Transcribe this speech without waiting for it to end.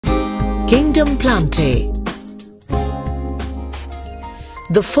Kingdom Plantae.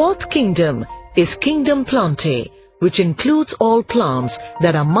 The fourth kingdom is Kingdom Plantae, which includes all plants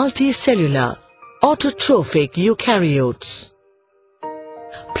that are multicellular, autotrophic eukaryotes.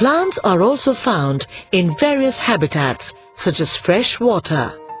 Plants are also found in various habitats such as fresh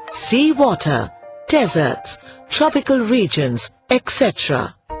water, sea water, deserts, tropical regions,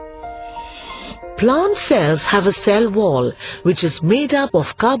 etc. Plant cells have a cell wall which is made up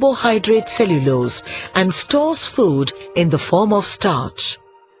of carbohydrate cellulose and stores food in the form of starch.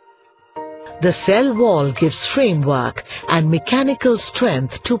 The cell wall gives framework and mechanical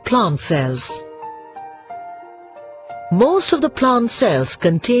strength to plant cells. Most of the plant cells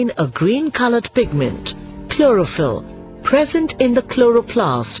contain a green-colored pigment, chlorophyll, present in the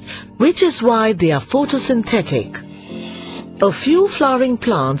chloroplast, which is why they are photosynthetic. A few flowering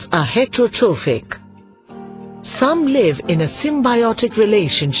plants are heterotrophic. Some live in a symbiotic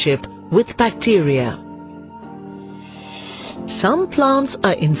relationship with bacteria. Some plants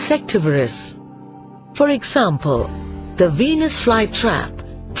are insectivorous. For example, the Venus flytrap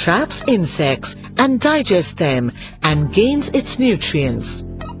traps insects and digests them and gains its nutrients.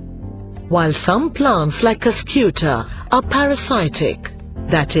 While some plants like Cuscuta are parasitic,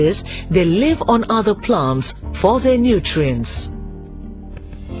 that is, they live on other plants for their nutrients.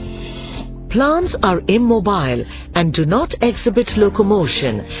 Plants are immobile and do not exhibit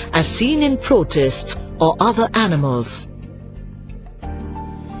locomotion as seen in protists or other animals.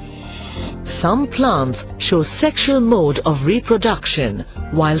 Some plants show sexual mode of reproduction,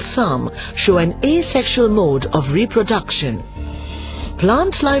 while some show an asexual mode of reproduction.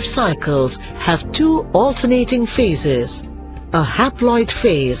 Plant life cycles have two alternating phases, a haploid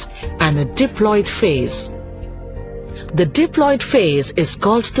phase and a diploid phase. The diploid phase is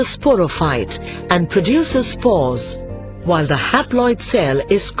called the sporophyte and produces spores, while the haploid cell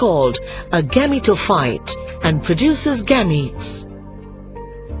is called a gametophyte and produces gametes.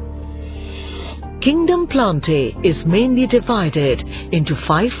 Kingdom Plantae is mainly divided into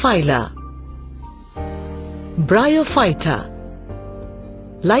 5 phyla: Bryophyta,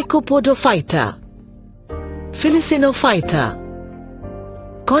 Lycopodophyta, Felicynophyta,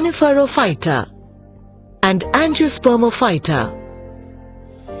 Coniferophyta, and Angiospermophyta.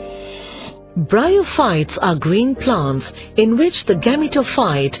 Bryophytes are green plants in which the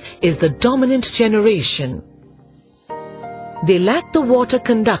gametophyte is the dominant generation. They lack the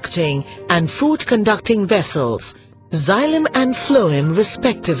water-conducting and food-conducting vessels, xylem and phloem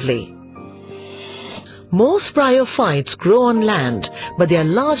respectively. Most bryophytes grow on land, but they are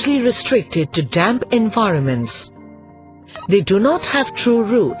largely restricted to damp environments. They do not have true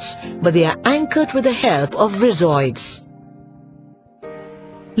roots, but they are anchored with the help of rhizoids.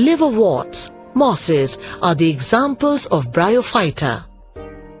 Liverworts, mosses are the examples of Bryophyta.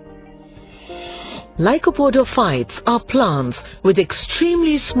 Lycopodophytes are plants with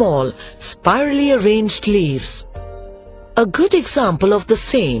extremely small, spirally arranged leaves. A good example of the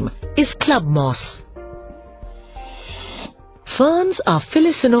same is club moss. Ferns are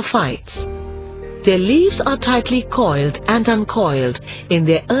Felicynophytes. Their leaves are tightly coiled and uncoiled in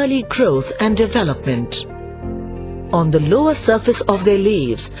their early growth and development. On the lower surface of their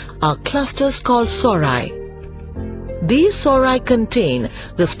leaves are clusters called sori. These sori contain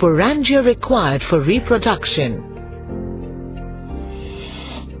the sporangia required for reproduction.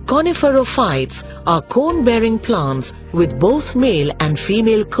 Coniferophytes are cone-bearing plants with both male and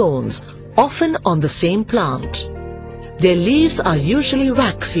female cones, often on the same plant. Their leaves are usually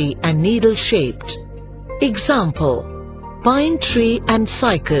waxy and needle-shaped. Example: pine tree and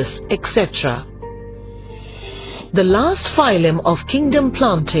cycas, etc. The last phylum of Kingdom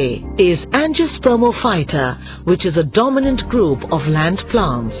Plantae is Angiospermophyta, which is a dominant group of land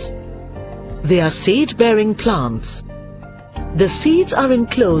plants. They are seed-bearing plants. The seeds are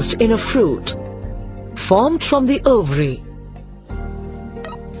enclosed in a fruit, formed from the ovary.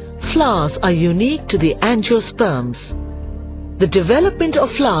 Flowers are unique to the angiosperms. The development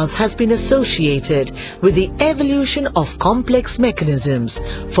of flowers has been associated with the evolution of complex mechanisms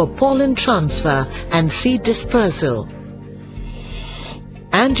for pollen transfer and seed dispersal.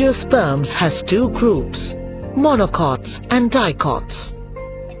 Angiosperms has two groups, monocots and dicots.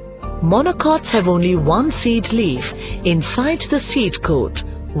 Monocots have only one seed leaf inside the seed coat,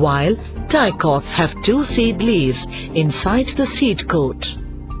 while dicots have two seed leaves inside the seed coat.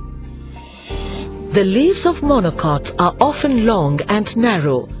 The leaves of monocots are often long and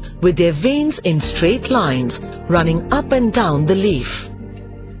narrow, with their veins in straight lines running up and down the leaf.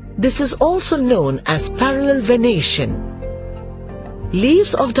 This is also known as parallel venation.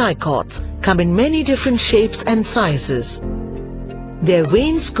 Leaves of dicots come in many different shapes and sizes. Their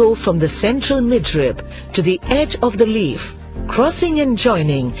veins go from the central midrib to the edge of the leaf, crossing and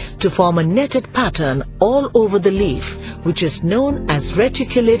joining to form a netted pattern all over the leaf, which is known as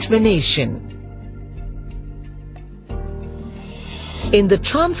reticulate venation. In the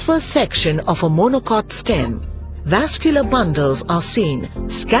transverse section of a monocot stem, vascular bundles are seen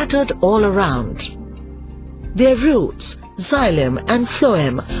scattered all around. Their roots, xylem and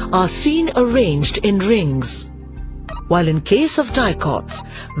phloem are seen arranged in rings, while in case of dicots,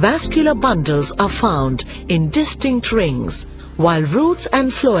 vascular bundles are found in distinct rings, while roots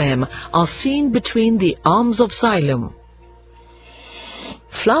and phloem are seen between the arms of xylem.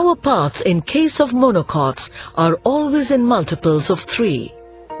 Flower parts in case of monocots are always in multiples of 3,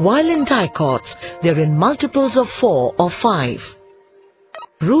 while in dicots they are in multiples of 4 or 5.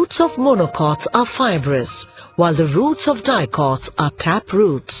 Roots of monocots are fibrous, while the roots of dicots are tap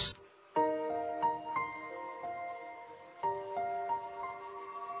roots.